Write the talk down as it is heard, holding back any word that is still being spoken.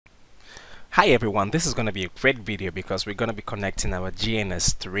Hi everyone, this is going to be a great video because we're going to be connecting our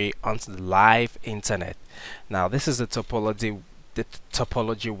GNS3 onto the live internet. Now this is the topology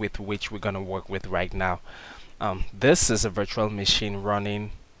with which we're going to work with right now. This is a virtual machine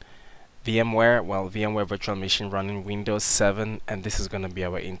running VMware virtual machine running Windows 7, and this is going to be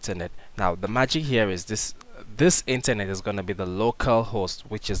our internet. Now the magic here is this internet is going to be the local host,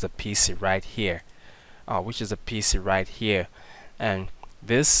 which is the PC right here, and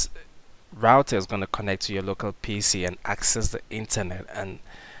this router is going to connect to your local PC and access the internet, and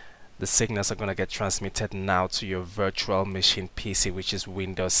the signals are going to get transmitted now to your virtual machine PC, which is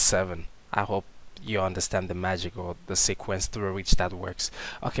Windows 7. I hope you understand the magic or the sequence through which that works.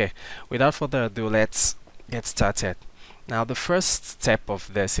 Okay, without further ado, let's get started. Now the first step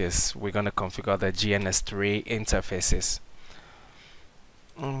of this is we're going to configure the GNS3 interfaces.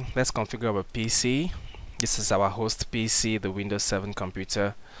 Let's configure our PC. This is our host PC, the Windows 7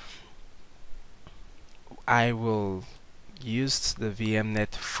 computer. I will use the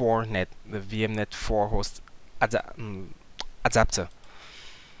VMnet 4 host adapter,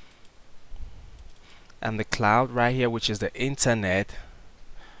 and the cloud right here, which is the internet.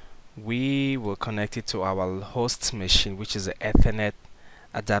 We will connect it to our host machine, which is the Ethernet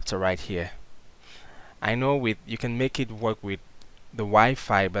adapter right here. I know you can make it work with the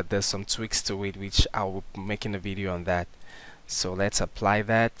Wi-Fi, but there's some tweaks to it which I will be making a video on that. So let's apply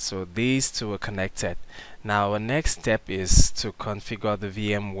that. So these two are connected. Now our next step is to configure the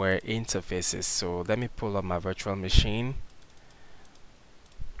VMware interfaces. So let me pull up my virtual machine.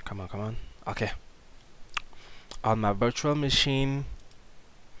 Come on. Okay. On my virtual machine,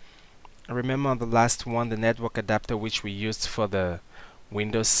 remember on the last one, the network adapter which we used for the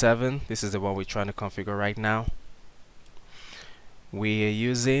Windows 7. This is the one we're trying to configure right now. We are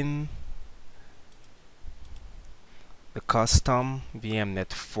using the custom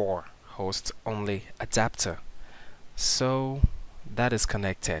VMnet 4 host only adapter, so that is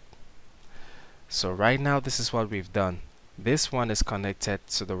connected. So right now this is what we've done. This one is connected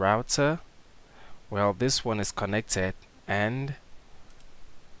to the router, well this one is connected, and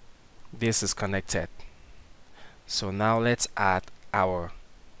this is connected. So now let's add our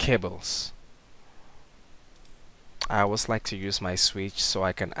cables. I always like to use my switch so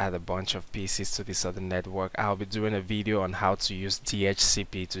I can add a bunch of PCs to this other network. I'll be doing a video on how to use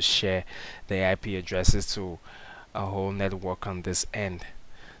DHCP to share the IP addresses to a whole network on this end.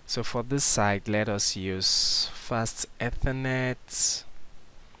 So for this side, let us use fast Ethernet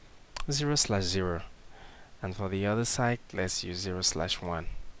 0/0, and for the other side, let's use 0/1.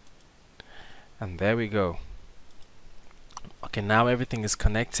 And there we go. Okay, now everything is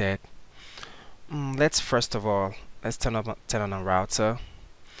connected. Let's first of all turn on a router,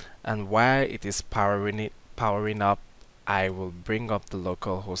 and while it is powering up, I will bring up the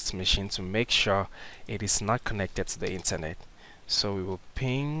local host machine to make sure it is not connected to the internet. So we will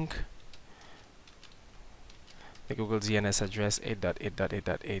ping the Google DNS address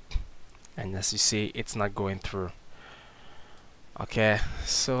 8.8.8.8, and as you see, it's not going through. Okay,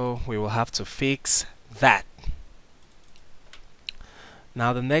 so we will have to fix that.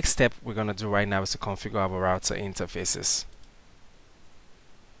 Now the next step we're going to do right now is to configure our router interfaces.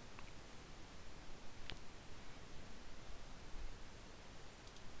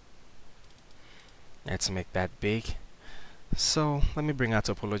 Let's make that big. So let me bring our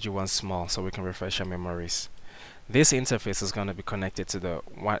topology once small so we can refresh our memories. This interface is going to be connected to the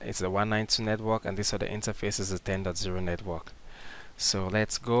 192 network, and this other interface is the 10.0 network. So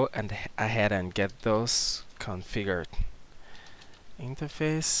let's go ahead and get those configured.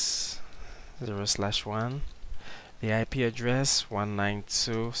 Interface 0/1, the IP address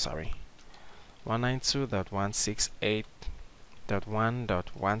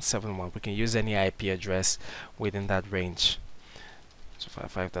 192.168.1.171. We can use any IP address within that range.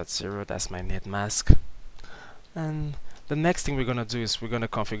 255.0, that's my net mask. And the next thing we're going to do is we're going to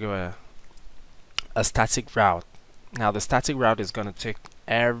configure a static route. Now the static route is going to take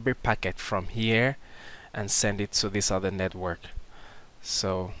every packet from here and send it to this other network.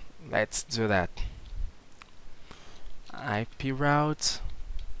 So let's do that. IP route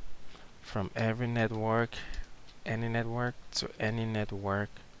from every network, any network to any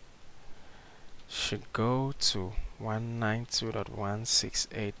network, should go to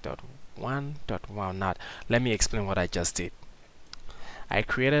 192.168.1.1. Now let me explain what I just did. I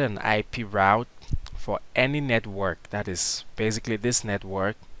created an IP route for any network, that is basically this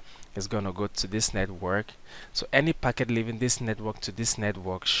network is going to go to this network. So any packet leaving this network to this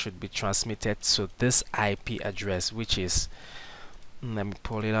network should be transmitted to this IP address, which is, let me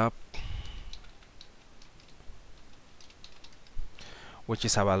pull it up, which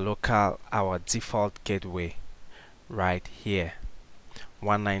is our default gateway right here,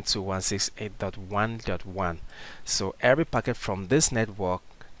 192.168.1.1. So every packet from this network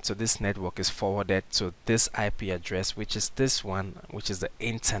to this network is forwarded to this IP address, which is this one, which is the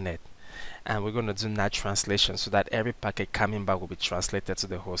internet. And we're going to do NAT translation so that every packet coming back will be translated to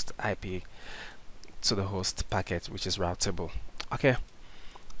the host IP, to the host packet, which is routable. Okay,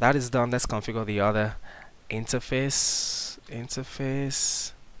 that is done. Let's configure the other interface.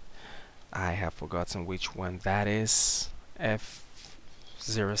 I have forgotten which one that is.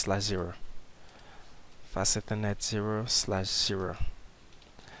 F0/0 fast ethernet 0/0.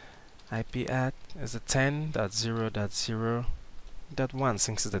 IP add is the 10.0.0.1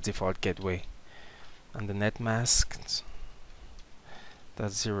 since it's the default gateway, and the net mask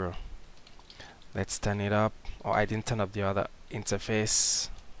 .0. Let's turn it up. Oh, I didn't turn up the other interface.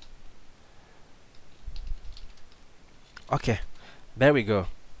 Okay, there we go.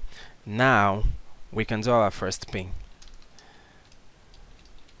 Now we can do our first ping.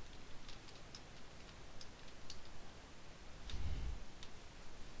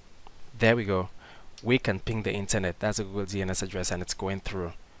 There we go. We can ping the internet. That's a Google DNS address and it's going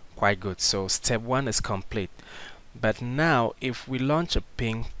through quite good. So step 1 is complete. But now if we launch a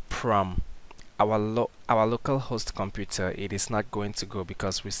ping from our local host computer, it is not going to go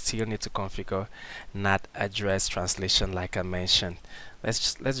because we still need to configure NAT address translation like I mentioned.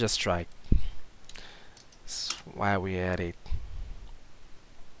 Let's just try it. While we're at it.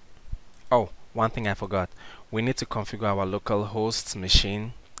 Oh, one thing I forgot. We need to configure our local host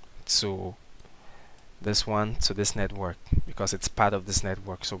machine to this one, to this network, because it's part of this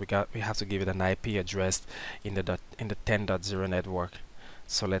network. So we have to give it an IP address in the 10.0 network.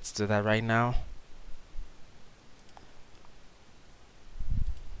 So let's do that right now.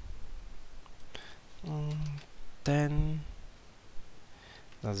 Mm,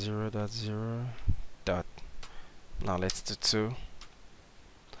 10.0.0. Now let's do 2.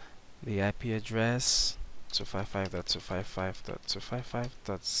 The IP address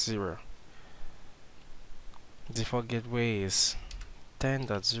 255.255.255.0. Default gateway is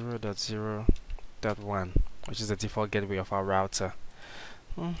 10.0.0.1, which is the default gateway of our router.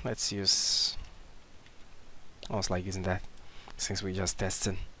 Let's use, almost like using that since we're just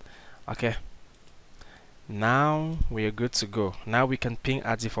testing. Okay, now we are good to go. Now we can ping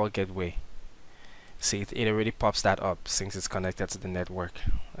our default gateway. See, it already pops that up since it's connected to the network.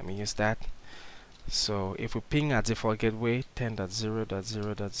 Let me use that. So if we ping our default gateway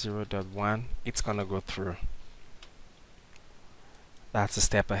 10.0.0.0.1, it's gonna go through. That's a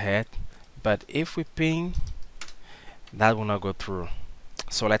step ahead. But if we ping, that will not go through.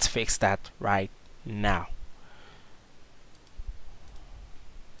 So let's fix that right now.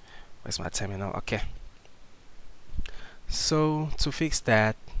 Where's my terminal? Okay. So to fix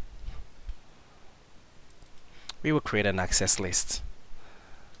that, we will create an access list.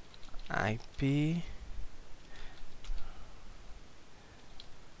 IP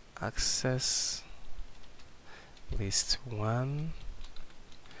access list 1,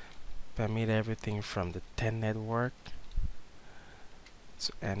 permit everything from the 10 network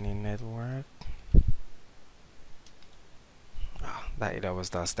to any network. That it always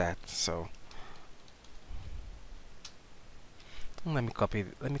does that. So let me copy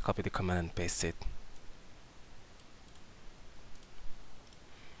the command and paste it.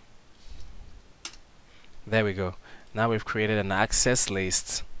 There we go. Now we've created an access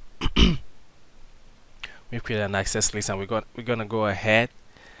list. We've created an access list, and we're gonna go ahead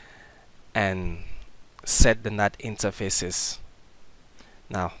and set the NAT interfaces.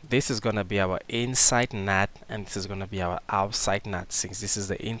 Now this is gonna be our inside NAT, and this is gonna be our outside NAT, since this is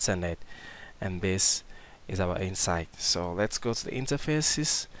the internet and this is our inside. So let's go to the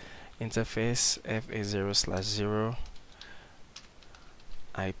interfaces. Interface FA0/0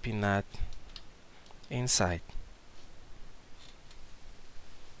 IP NAT inside.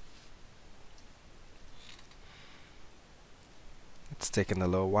 It's taking a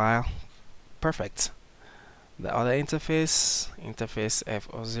little while. Perfect. The other interface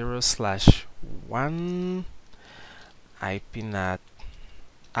FO0/1 IP NAT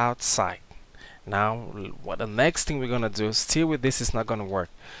outside. Now what the next thing we're gonna do, still with this is not gonna work.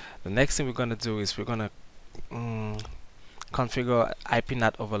 The next thing we're gonna do is we're gonna configure IP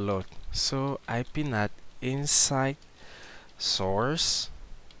NAT overload. So IP NAT inside source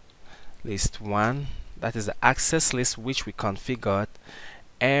list 1, that is the access list which we configured.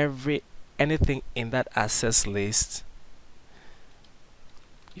 Anything in that access list,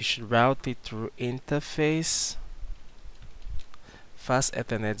 you should route it through interface fast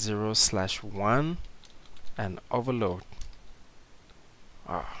ethernet 0/1 and overload.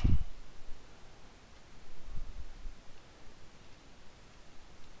 Ah.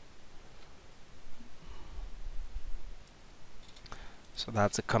 So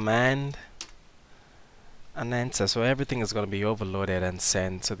that's a command and enter. So everything is going to be overloaded and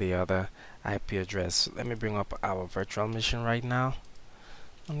sent to the other IP address. Let me bring up our virtual machine right now,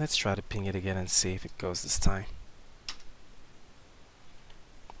 and let's try to ping it again and see if it goes this time.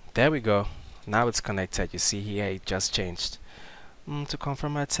 There we go. Now it's connected. You see here it just changed. To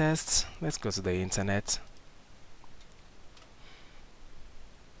confirm our tests, let's go to the internet.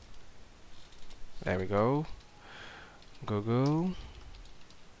 There we go. Google.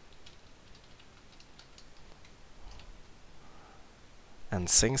 And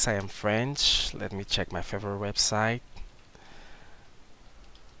since I am French, let me check my favorite website.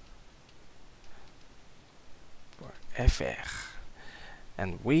 FR.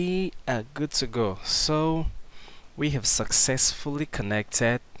 And we are good to go. So we have successfully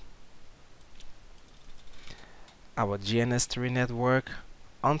connected our GNS3 network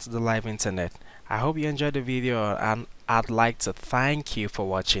onto the live internet. I hope you enjoyed the video, and I'd like to thank you for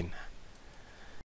watching.